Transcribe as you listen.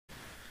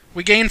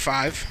We gain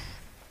 5.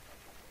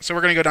 So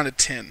we're going to go down to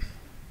 10.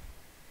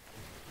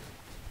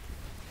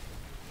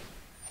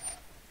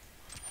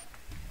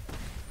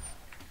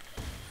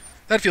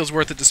 That feels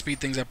worth it to speed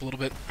things up a little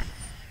bit.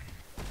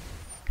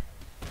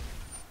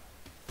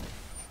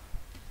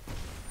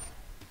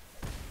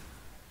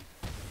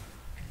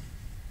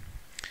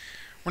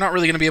 We're not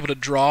really going to be able to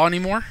draw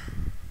anymore.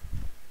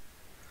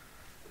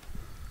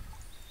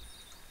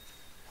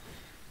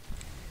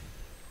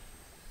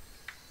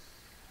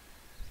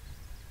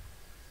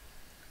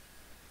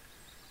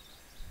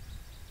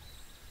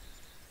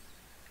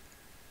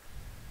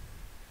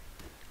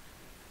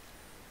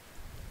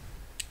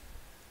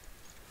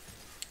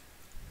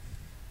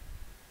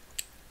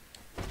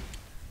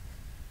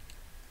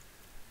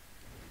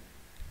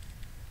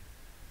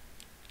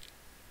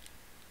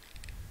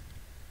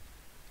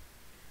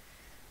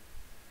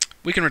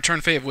 We can return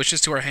Fae of Wishes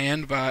to our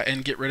hand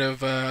and get rid of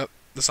the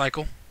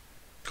cycle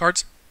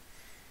cards.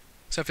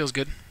 So that feels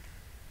good.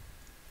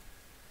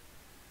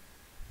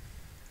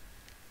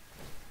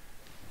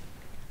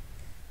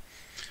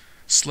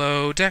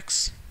 Slow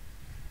decks.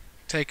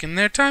 Taking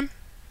their time.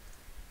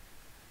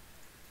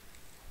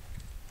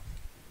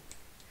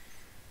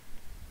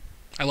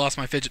 I lost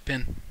my fidget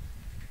pin.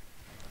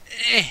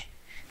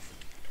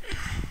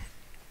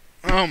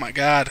 Oh my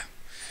god.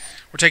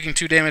 We're taking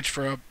 2 damage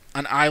for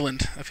an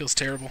island. That feels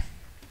terrible.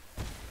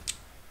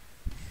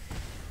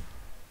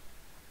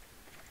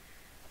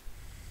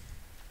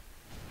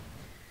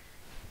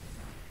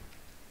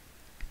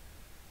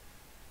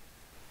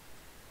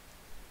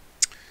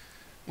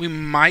 We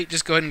might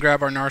just go ahead and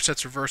grab our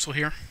Narset's Reversal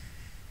here.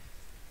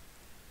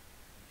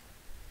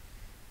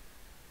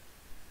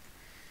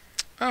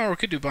 Oh, or we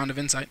could do Bond of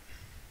Insight.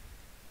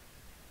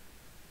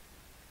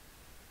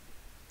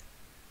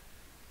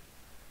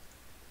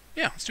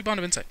 Yeah, let's do Bond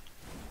of Insight.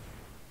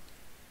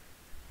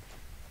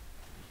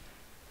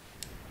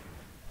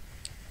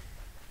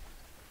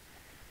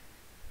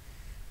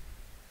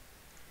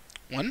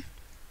 One,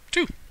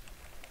 2.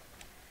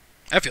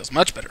 That feels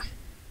much better.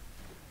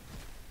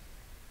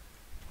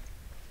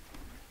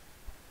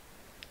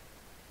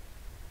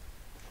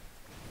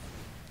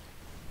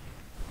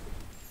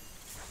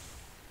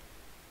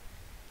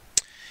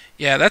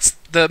 Yeah, that's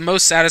the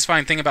most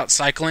satisfying thing about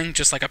cycling,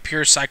 just like a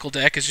pure cycle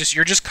deck, is just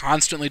you're just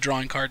constantly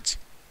drawing cards.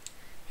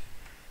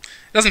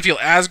 It doesn't feel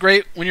as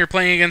great when you're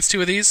playing against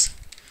 2 of these,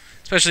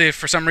 especially if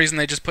for some reason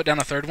they just put down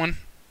a 3rd one.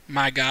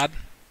 My god.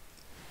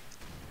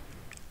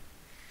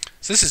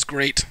 So this is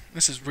great.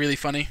 This is really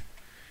funny,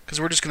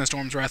 because we're just going to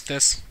Storm's Wrath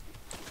this.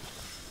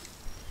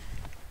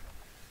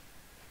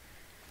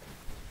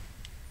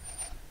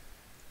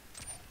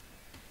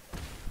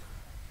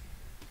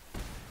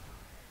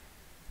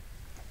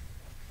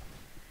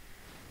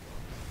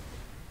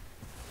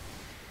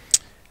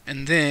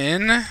 And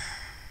then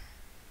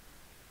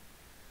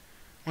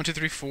 1, 2,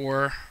 3,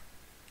 4.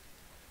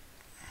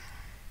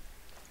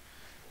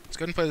 Let's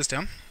go ahead and play this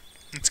down.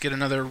 Let's get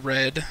another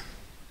red.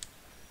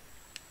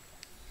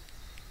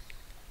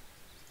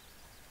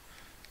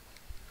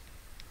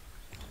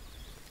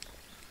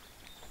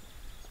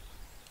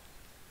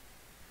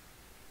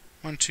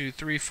 One, 2,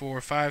 3,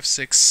 4, 5,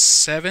 6,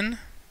 7.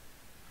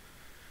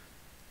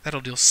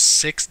 That'll deal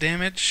 6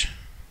 damage.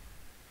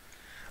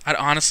 I'd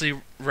honestly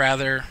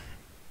rather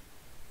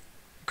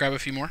grab a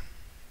few more.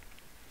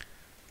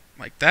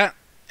 Like that.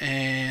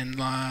 And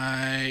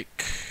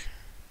like...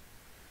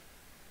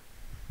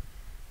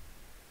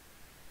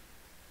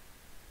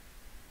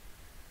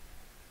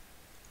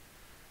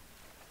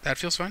 that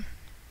feels fine.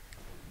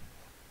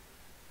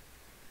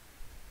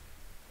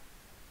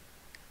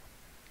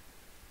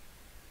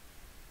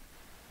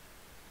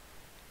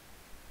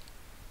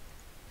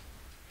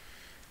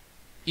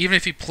 Even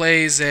if he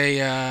plays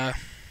a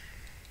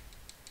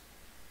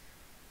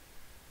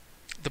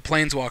the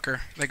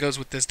Planeswalker that goes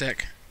with this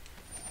deck,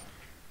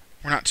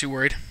 we're not too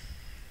worried.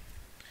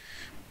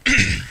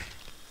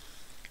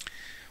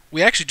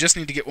 We actually just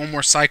need to get one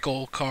more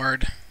cycle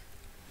card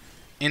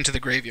into the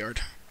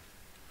graveyard.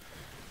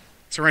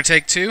 So we're going to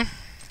take 2.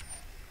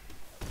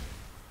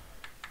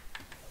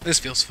 This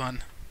feels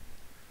fun.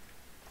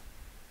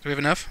 Do we have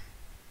enough?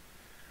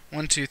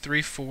 1, 2,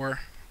 3, 4.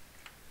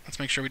 Let's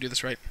make sure we do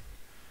this right.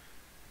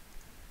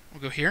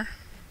 We'll go here.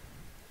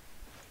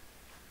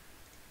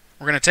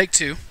 We're going to take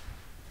 2.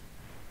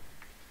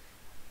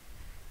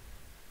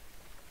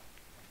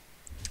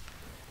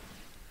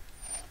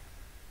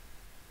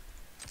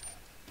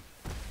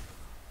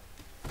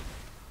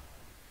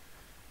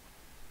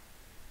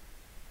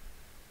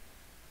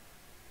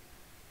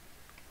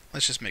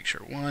 Let's just make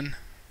sure. 1,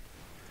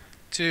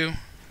 2,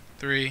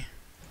 3,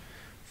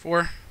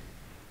 4.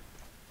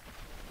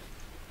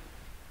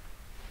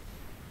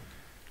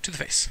 To the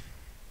face.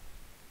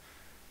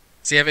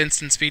 Does he have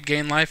instant speed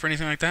gain life or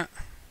anything like that?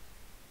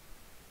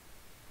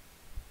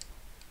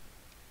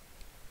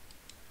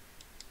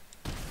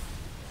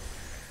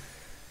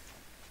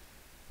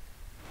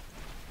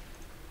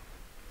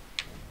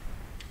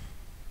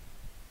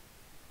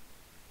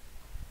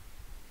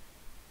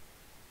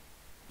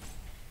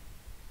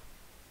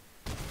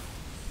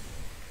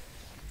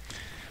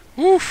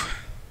 Whew.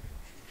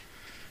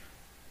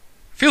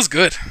 Feels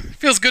good.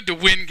 Feels good to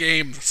win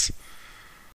games.